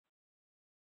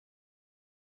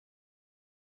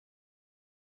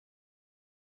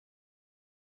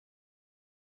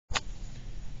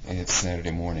It's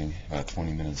Saturday morning, about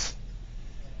 20 minutes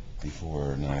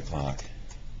before 9 o'clock.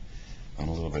 I'm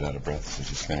a little bit out of breath, so I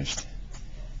just finished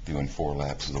doing 4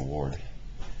 laps of the ward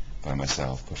by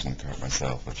myself, pushing the cart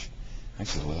myself, which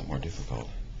makes it a lot more difficult.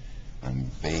 I'm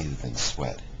bathed in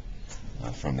sweat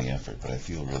from the effort, but I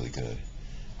feel really good.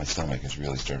 My stomach has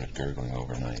really started gurgling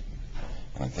overnight,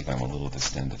 and I think I'm a little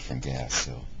distended from gas,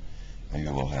 so maybe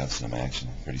we'll have some action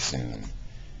pretty soon.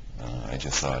 I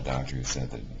just saw a doctor who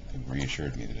said that, who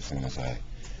reassured me that as soon as I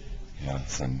have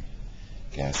some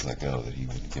gas let go, that he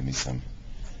would give me some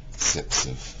sips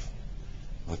of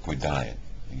liquid diet,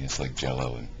 I guess like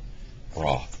Jello and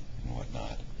broth and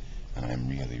whatnot. And I'm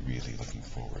really, really looking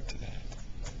forward to that.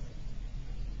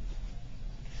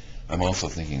 I'm also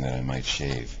thinking that I might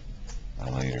shave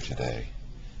later today,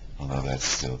 although that's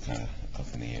still kind of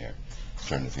up in the air. I'm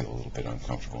starting to feel a little bit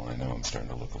uncomfortable. I know I'm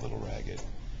starting to look a little ragged,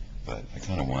 but I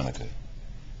kind of wanted to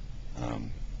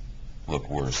look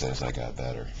worse as I got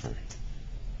better for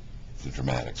the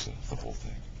dramatics of the whole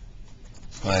thing.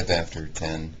 5 after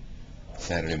 10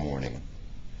 Saturday morning.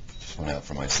 Just went out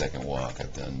for my second walk.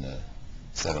 I've done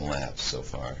 7 laps so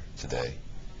far today,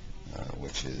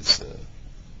 which is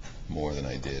more than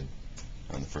I did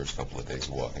on the first couple of days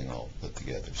of walking all put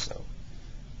together. So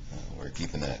we're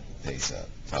keeping that pace up.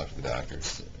 Talked to the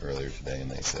doctors earlier today,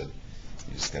 and they said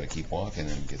you just got to keep walking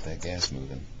and get that gas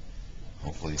moving.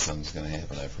 Hopefully something's going to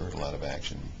happen. I've heard a lot of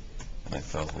action, and I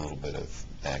felt a little bit of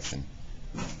action,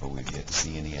 but we've yet to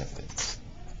see any evidence.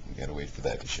 We've got to wait for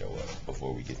that to show up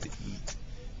before we get to eat,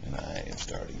 and I am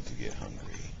starting to get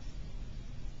hungry.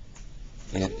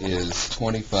 It is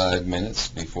 25 minutes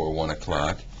before 1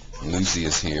 o'clock. Lucy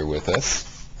is here with us.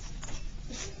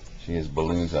 She has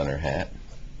balloons on her hat.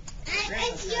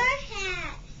 It's your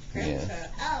hat. Yeah.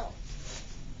 Oh.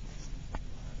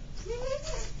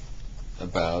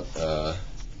 About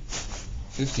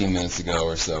 15 minutes ago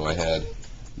or so, I had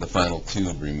the final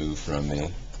tube removed from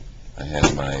me. I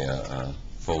had my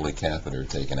Foley catheter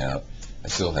taken out. I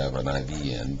still have an IV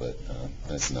in, but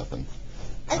that's nothing.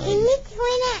 Can you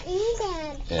point at me,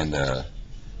 Dad?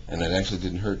 And it actually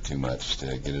didn't hurt too much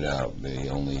to get it out. The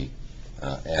only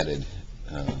added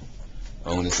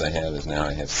onus I have is now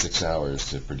I have 6 hours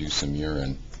to produce some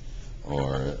urine,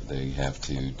 or they have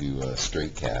to do a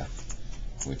straight cath,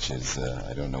 which is,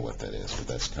 I don't know what that is, but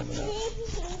that's coming up.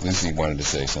 Lucy wanted to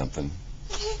say something.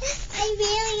 I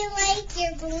really like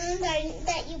your balloon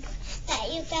that you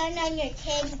found on your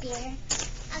teddy bear.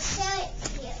 I'll show it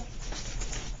to you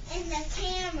in the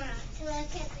camera to look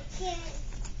at the kids,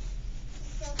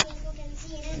 so people can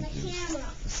see it in the camera.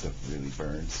 This stuff really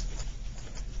burns.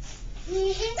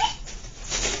 You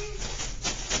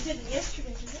did it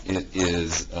yesterday, didn't it? It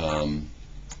is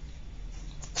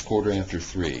it's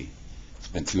 3:15. It's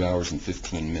been 2 hours and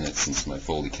 15 minutes since my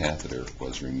Foley catheter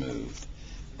was removed,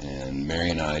 and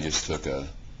Mary and I just took a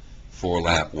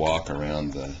 4-lap walk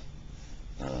around the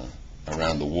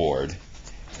ward.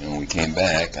 And when we came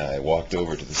back, I walked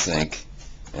over to the sink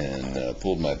and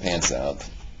pulled my pants down,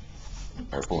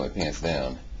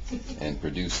 and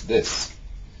produced this,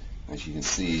 which you can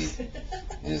see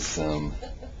is a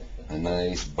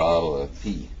nice bottle of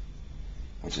pee,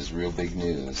 which is real big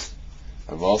news.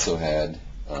 I've also had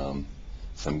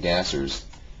some gassers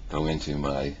go into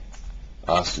my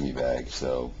ostomy bag,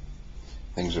 so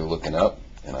things are looking up,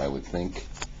 and I would think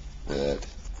that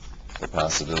the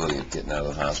possibility of getting out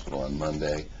of the hospital on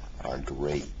Monday are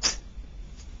great,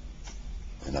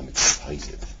 and I'm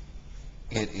excited.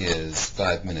 It is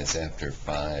 5 minutes after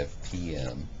 5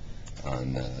 p.m.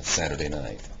 on Saturday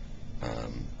night.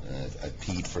 I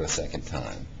peed for a second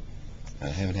time. I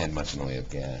haven't had much in the way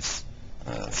of gas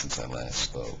since I last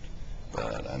spoke,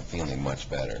 but I'm feeling much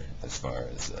better as far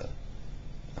as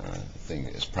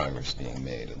progress being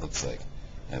made. It looks like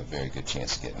I have a very good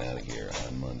chance of getting out of here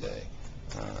on Monday.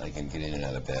 I can get in and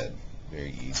out of bed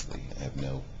very easily. I have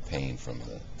no pain from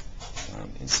the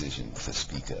incision to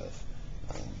speak of.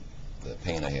 The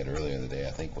pain I had earlier in the day,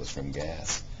 I think, was from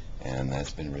gas, and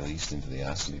that's been released into the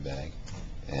ostomy bag.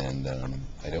 And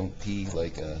I don't pee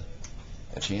like a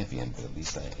champion, but at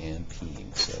least I am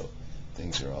peeing, so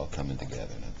things are all coming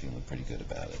together, and I'm feeling pretty good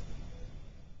about it.